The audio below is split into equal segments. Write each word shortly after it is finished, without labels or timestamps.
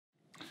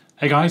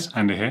Hey guys,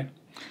 Andy here.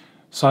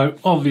 So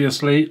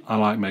obviously I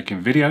like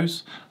making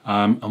videos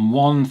and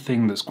one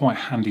thing that's quite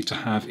handy to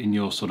have in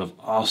your sort of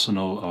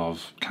arsenal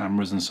of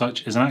cameras and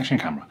such is an action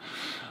camera.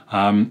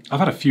 I've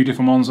had a few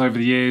different ones over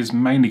the years,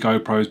 mainly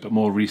GoPros, but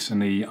more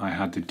recently I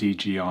had the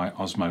DJI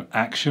Osmo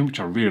Action, which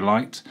I really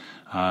liked.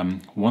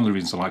 One of the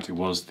reasons I liked it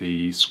was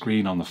the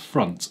screen on the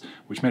front,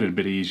 which made it a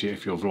bit easier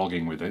if you're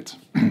vlogging with it.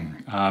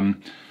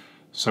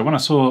 So when I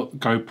saw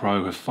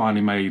GoPro have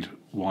finally made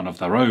one of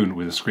their own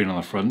with a screen on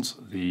the front,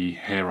 the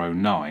Hero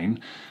 9,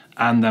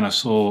 and then I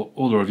saw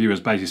all the reviewers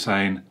basically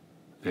saying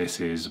this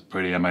is a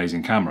pretty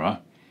amazing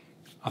camera,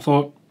 I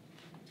thought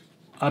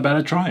I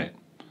better try it.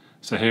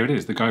 So here it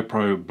is, the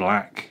GoPro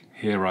Black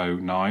Hero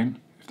 9,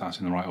 if that's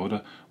in the right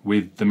order,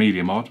 with the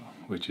media mod,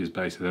 which is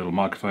basically a little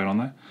microphone on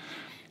there,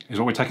 is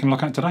what we're taking a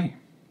look at today.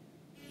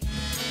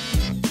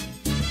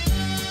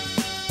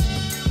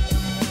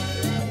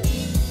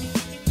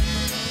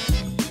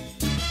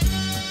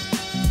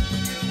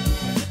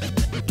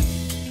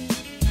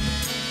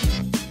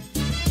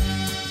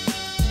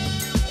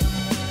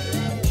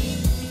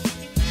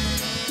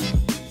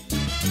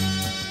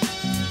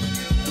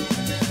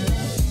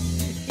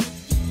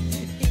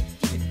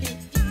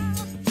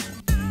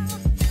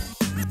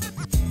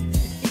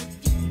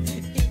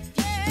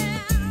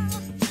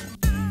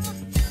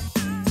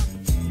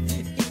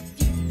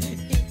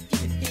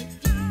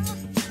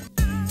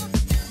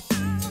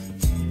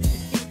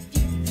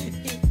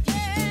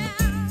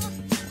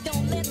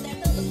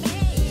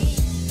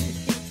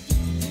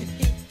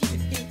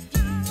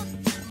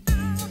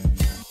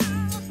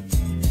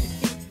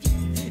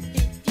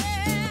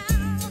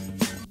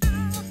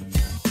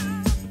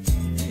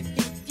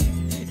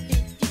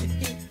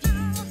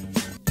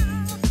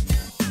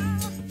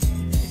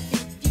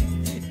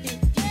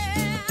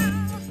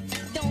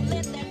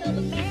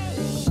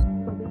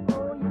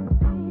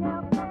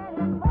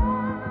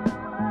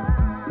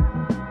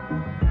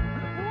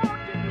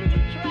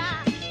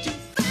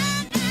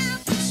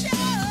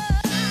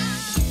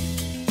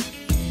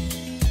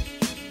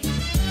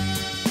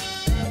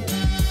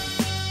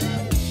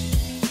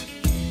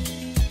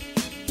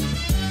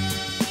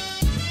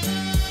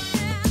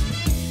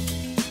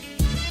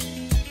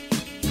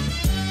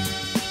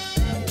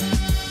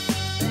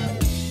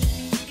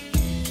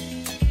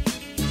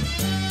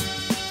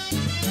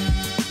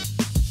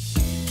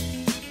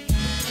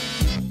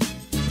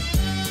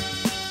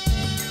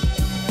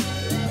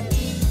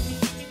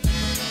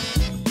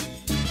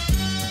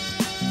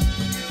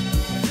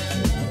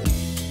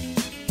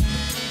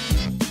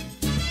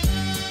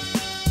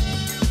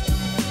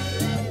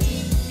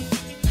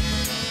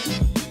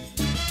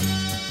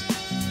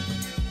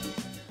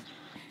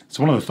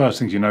 So one of the first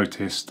things you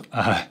noticed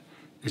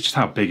is just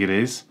how big it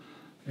is.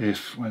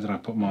 Where did I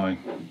put I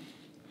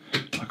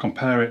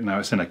compare it now,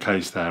 it's in a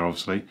case there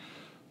obviously,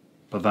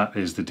 but that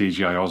is the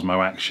DJI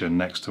Osmo Action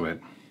next to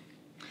it.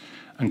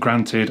 And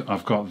granted,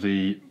 I've got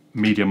the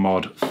media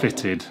mod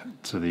fitted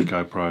to the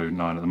GoPro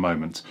 9 at the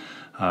moment,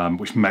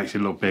 which makes it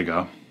look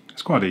bigger.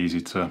 It's quite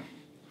easy to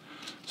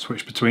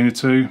switch between the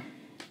two,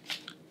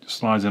 just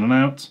slides in and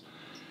out.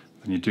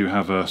 Then you do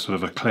have a sort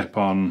of a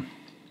clip-on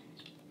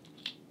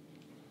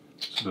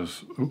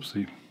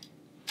oopsie.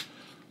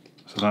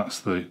 So that's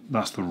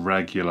the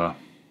regular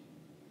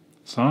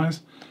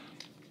size.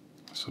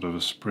 Sort of a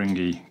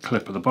springy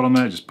clip at the bottom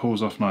there, just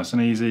pulls off nice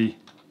and easy.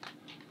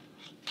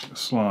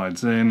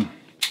 Slides in,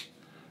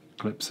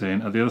 clips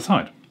in at the other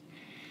side.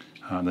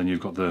 And then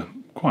you've got the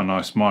quite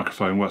nice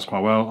microphone, works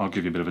quite well. I'll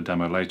give you a bit of a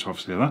demo later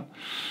obviously of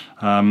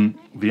that.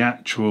 The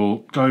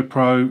actual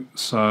GoPro,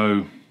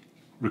 so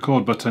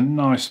record button,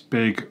 nice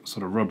big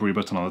sort of rubbery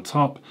button on the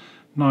top.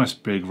 Nice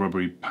big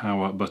rubbery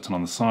power button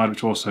on the side,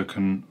 which also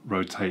can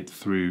rotate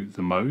through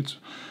the modes.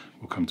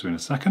 We'll come to in a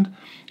second.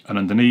 And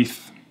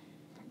underneath,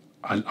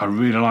 I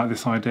really like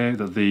this idea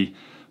that the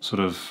sort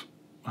of,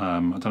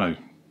 I don't know,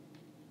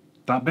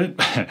 that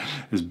bit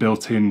is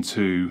built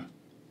into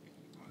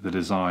the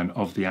design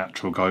of the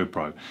actual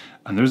GoPro.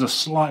 And there is a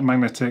slight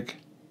magnetic,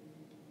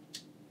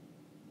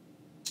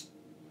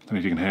 I don't know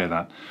if you can hear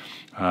that,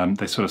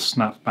 they sort of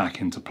snap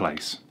back into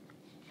place.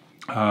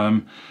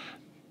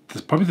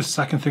 There's probably the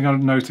second thing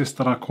I've noticed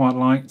that I quite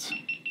liked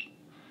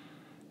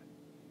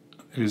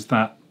is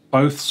that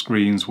both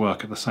screens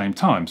work at the same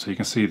time. So you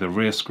can see the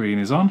rear screen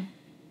is on,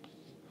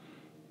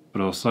 but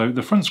also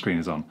the front screen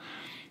is on.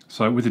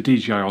 So with the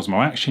DJI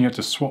Osmo Action, you have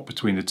to swap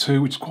between the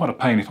two, which is quite a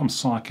pain. If I'm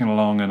cycling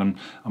along and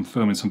I'm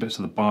filming some bits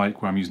of the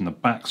bike where I'm using the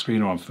back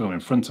screen or I'm filming in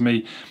front of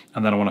me,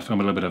 and then I want to film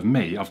a little bit of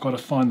me, I've got to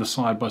find the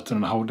side button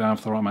and hold down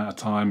for the right amount of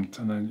time,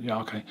 and then, yeah,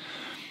 okay.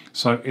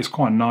 So it's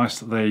quite nice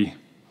that they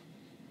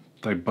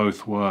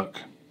both work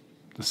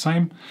the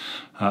same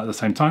at the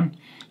same time.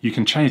 You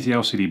can change the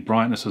LCD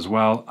brightness as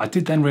well. I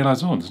did then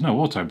realise, oh, there's no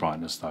auto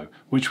brightness though,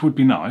 which would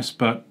be nice,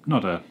 but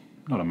not a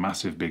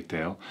massive big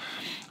deal.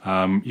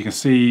 You can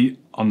see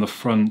on the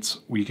front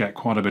we get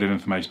quite a bit of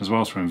information as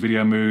well. So we're in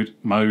video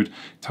mode,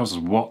 it tells us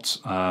what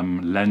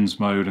lens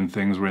mode and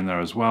things are in there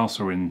as well.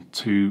 So we're in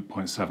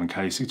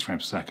 2.7K, 60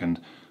 frames per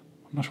second,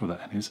 I'm not sure what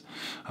that N is.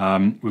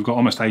 We've got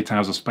almost 8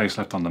 hours of space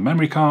left on the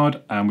memory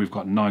card, and we've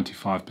got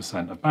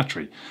 95% of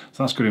battery.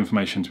 So that's good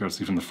information to be able to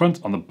see from the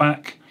front. On the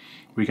back,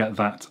 we get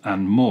that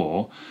and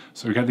more.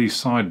 So we get these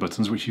side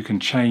buttons which you can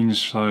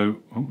change.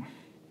 So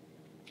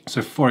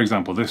for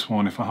example, this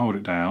one, if I hold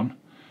it down,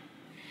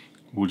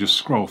 we'll just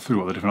scroll through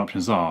what the different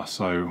options are.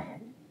 So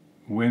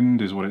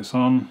wind is what it's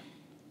on.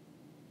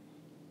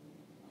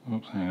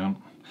 Oops, hang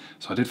on.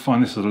 So I did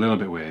find this was a little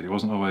bit weird. It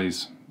wasn't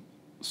always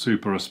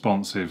super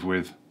responsive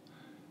with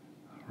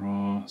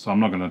raw. So I'm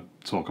not going to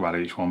talk about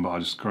each one, but I'll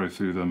just go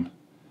through them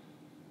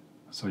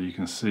so you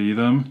can see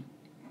them,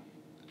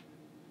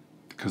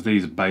 because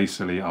these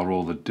basically are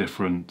all the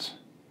different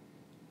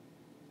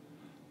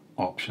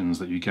options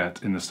that you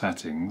get in the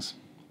settings,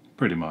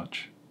 pretty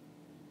much.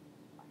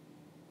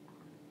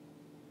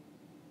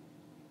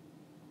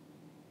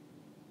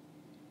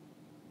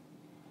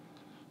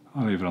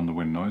 I'll leave it on the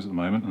wind noise at the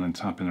moment and then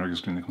tap in the regular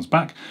screen that comes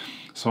back.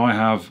 So I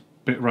have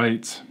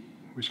bitrate,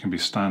 which can be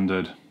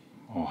standard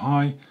or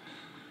high.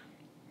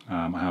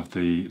 I have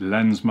the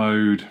lens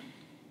mode,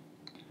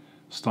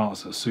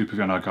 starts at super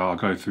view, and I'll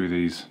go through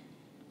these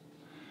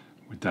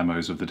with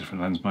demos of the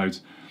different lens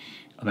modes.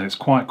 And then it's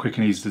quite quick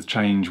and easy to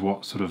change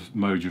what sort of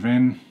mode you're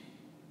in.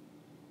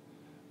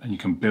 And you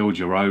can build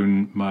your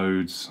own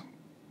modes.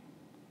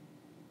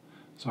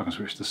 So I can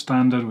switch to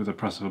standard with the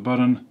press of a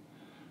button.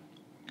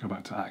 Go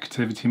back to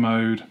activity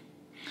mode.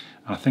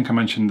 And I think I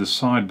mentioned the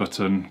side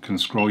button can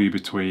scroll you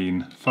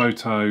between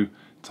photo,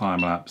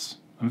 time-lapse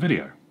and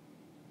video.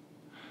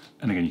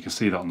 And again, you can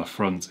see that on the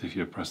front if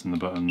you're pressing the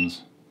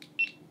buttons.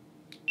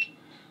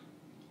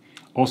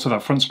 Also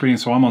that front screen,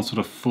 so I'm on sort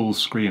of full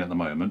screen at the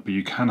moment, but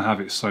you can have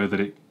it so that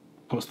it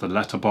puts the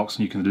letterbox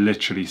and you can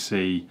literally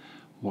see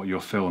what you're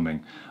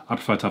filming. I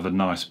prefer to have a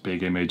nice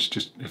big image,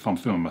 just if I'm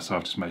filming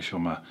myself, just make sure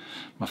my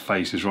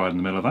face is right in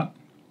the middle of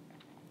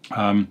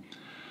that.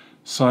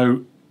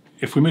 So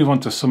if we move on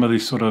to some of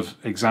these sort of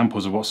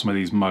examples of what some of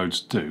these modes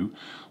do,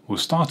 we'll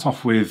start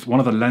off with one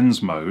of the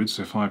lens modes.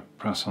 If I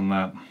press on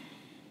that,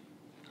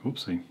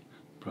 oopsie,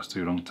 press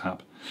too long,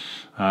 tap,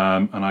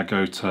 and I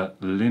go to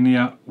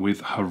linear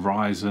with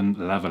horizon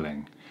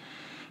leveling.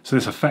 So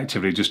this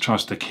effectively just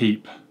tries to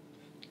keep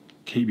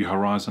your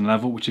horizon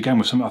level, which again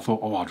was something I thought,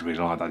 oh, I'd really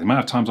like that. The amount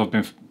of times I've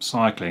been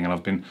cycling and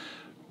I've been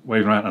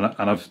waving around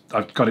and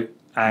I've got it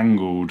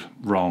angled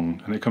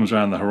wrong and it comes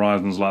around the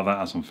horizons like that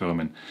as I'm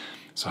filming.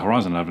 So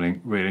horizon leveling,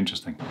 really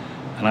interesting.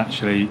 And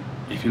actually,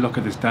 if you look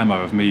at this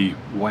demo of me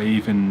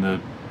waving the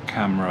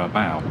camera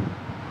about,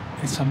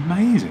 it's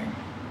amazing.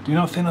 Do you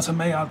not think that's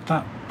amazing?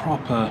 That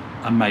proper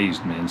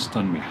amazed me and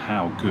stunned me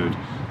how good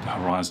the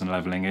horizon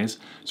leveling is.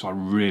 So I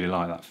really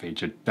like that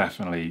feature.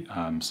 Definitely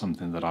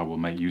something that I will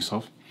make use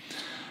of.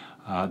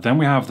 Then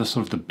we have the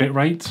sort of the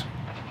bitrate.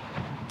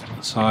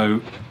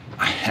 So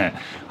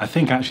I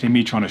think actually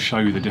me trying to show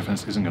you the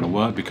difference isn't going to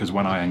work, because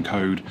when I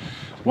encode,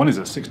 one is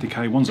at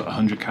 60k, one's at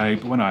 100k,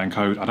 but when I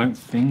encode, I don't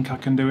think I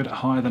can do it at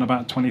higher than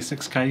about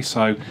 26k,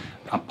 so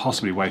I'm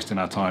possibly wasting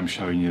our time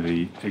showing you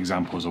the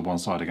examples of one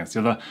side against the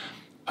other.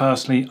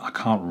 Personally, I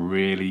can't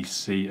really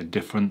see a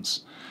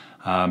difference.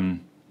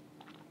 And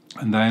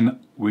then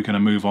we're going to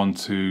move on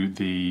to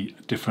the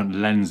different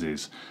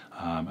lenses,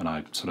 and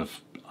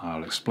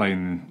I'll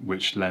explain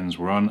which lens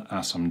we're on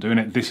as I'm doing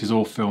it. This is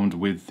all filmed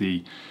with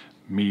the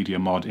media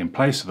mod in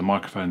place, so the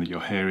microphone that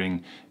you're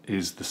hearing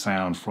is the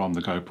sound from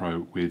the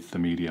GoPro with the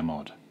media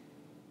mod.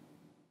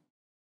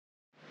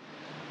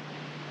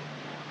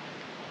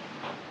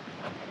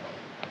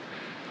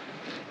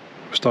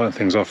 We're starting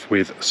things off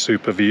with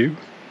super view,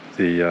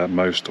 the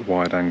most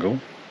wide angle.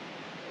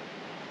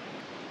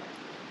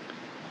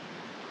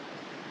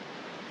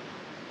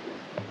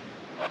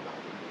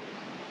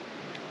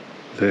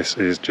 This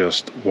is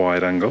just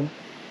wide angle.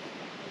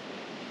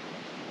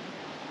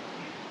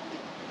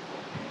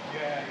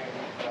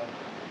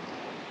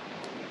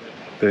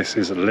 This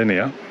is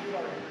linear.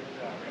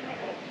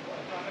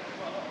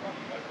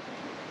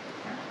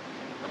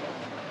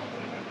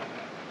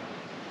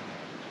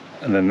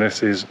 And then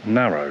this is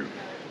narrow.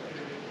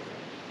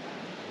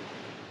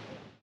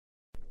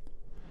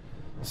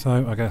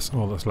 So I guess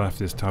all that's left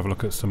is to have a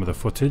look at some of the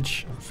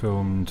footage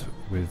filmed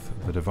with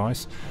the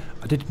device.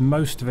 I did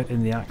most of it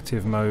in the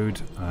active mode,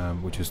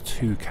 which is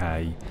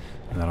 2K,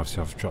 and then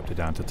obviously I've dropped it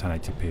down to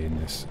 1080p in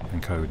this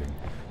encoding.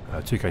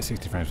 2K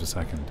 60 frames per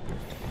second.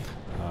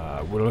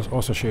 We'll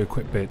also show you a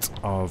quick bit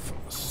of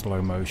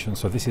slow motion.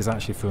 So this is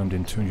actually filmed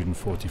in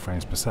 240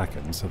 frames per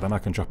second, so then I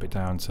can drop it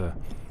down to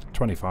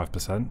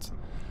 25%,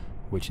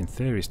 which in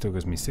theory still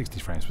gives me 60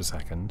 frames per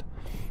second.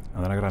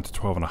 And then I go down to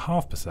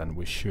 12.5%,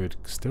 which should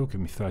still give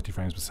me 30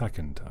 frames per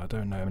second. I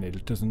don't know, I mean,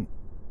 it doesn't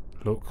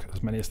look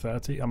as many as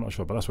 30, I'm not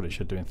sure, but that's what it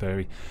should do in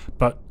theory.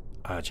 But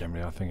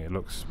generally I think it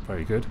looks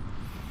very good.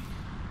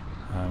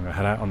 I'm going to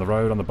head out on the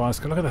road on the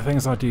bicycle. Look at the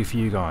things I do for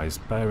you guys,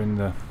 bearing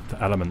the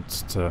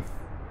elements to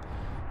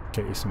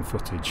get you some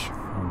footage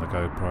on the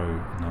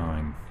GoPro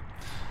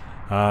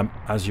 9.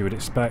 As you would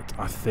expect,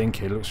 I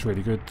think it looks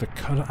really good. The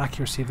colour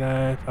accuracy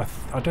there,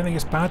 I don't think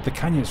it's bad. The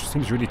Canyon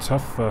seems really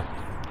tough for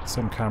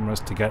some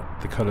cameras to get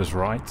the colours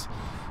right,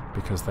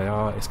 because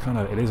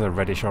it is a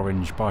reddish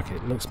orange bike.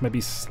 It looks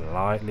maybe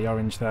slightly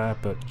orange there,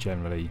 but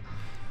generally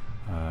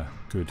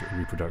good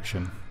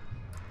reproduction.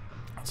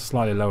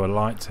 Slightly lower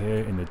light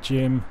here in the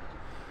gym,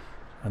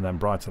 and then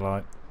brighter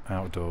light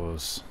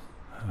outdoors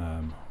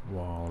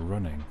while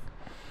running.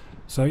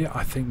 So yeah,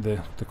 I think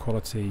the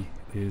quality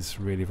is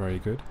really very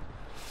good.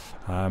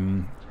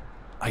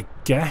 I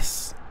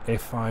guess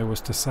if I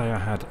was to say I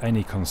had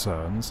any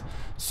concerns,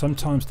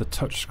 sometimes the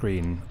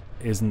touchscreen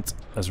isn't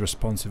as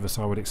responsive as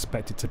I would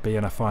expect it to be,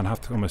 and I find I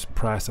have to almost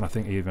press, and I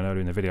think even earlier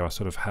in the video I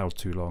sort of held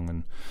too long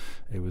and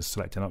it was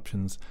selecting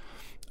options.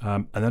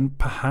 And then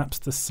perhaps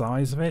the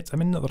size of it. I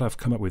mean, not that I've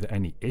come up with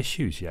any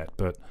issues yet,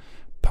 but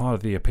part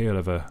of the appeal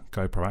of a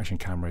GoPro action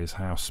camera is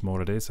how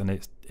small it is, and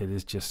it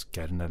is just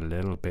getting a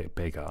little bit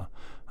bigger.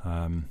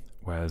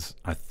 Whereas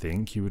I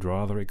think you would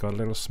rather it got a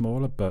little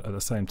smaller, but at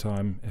the same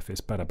time, if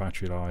it's better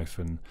battery life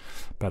and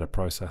better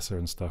processor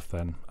and stuff,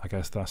 then I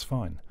guess that's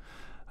fine.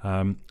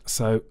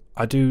 So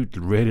I do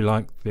really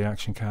like the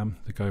action cam,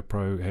 the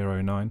GoPro Hero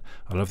 9.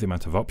 I love the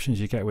amount of options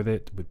you get with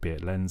it, be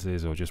it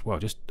lenses or just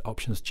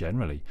options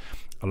generally.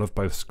 I love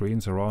both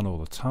screens are on all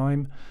the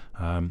time.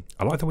 I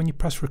like that when you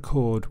press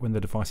record when the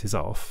device is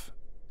off,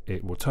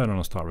 it will turn on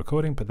and start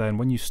recording, but then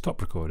when you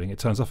stop recording, it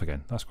turns off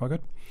again. That's quite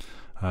good.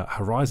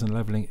 Horizon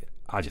leveling,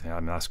 I just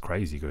think, that's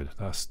crazy good.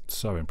 That's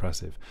so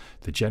impressive.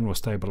 The general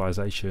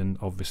stabilisation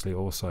obviously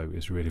also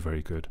is really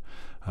very good.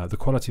 The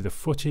quality of the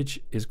footage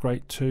is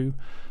great too.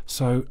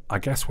 So I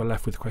guess we're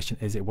left with the question,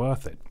 is it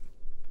worth it?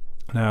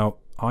 Now,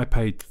 I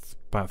paid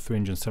about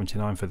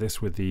 $379 for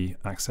this with the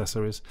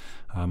accessories.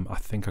 I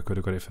think I could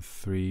have got it for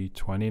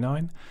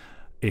 $329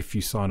 if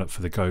you sign up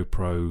for the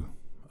GoPro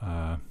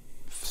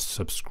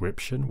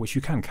subscription, which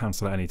you can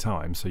cancel at any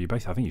time. So you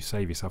basically, I think you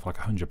save yourself like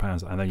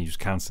 £100 and then you just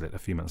cancel it a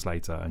few months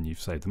later and you've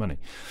saved the money.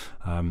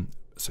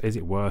 So is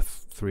it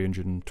worth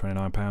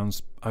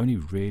 £329? Only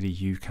really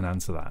you can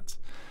answer that.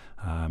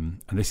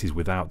 And this is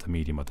without the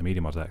media mod. The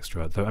media mod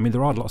extra, though, I mean,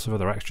 there are lots of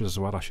other extras as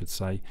well, I should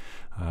say,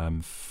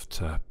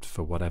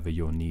 for whatever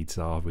your needs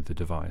are with the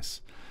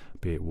device,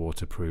 be it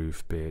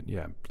waterproof, be it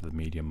the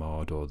media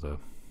mod or the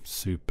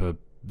super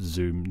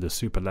zoom, the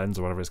super lens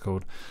or whatever it's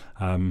called.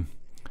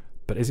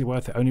 But is it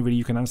worth it? Only really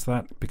you can answer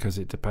that, because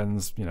it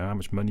depends, how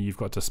much money you've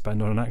got to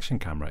spend on an action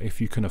camera. If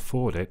you can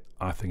afford it,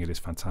 I think it is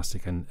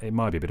fantastic, and it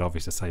might be a bit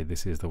obvious to say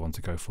this is the one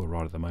to go for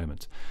right at the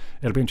moment.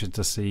 It'll be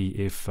interesting to see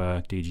if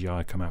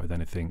DJI come out with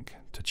anything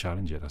to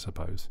challenge it, I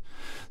suppose.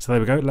 So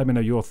there we go. Let me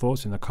know your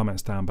thoughts in the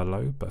comments down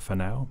below. But for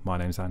now, my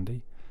name's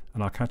Andy,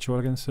 and I'll catch you all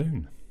again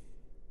soon.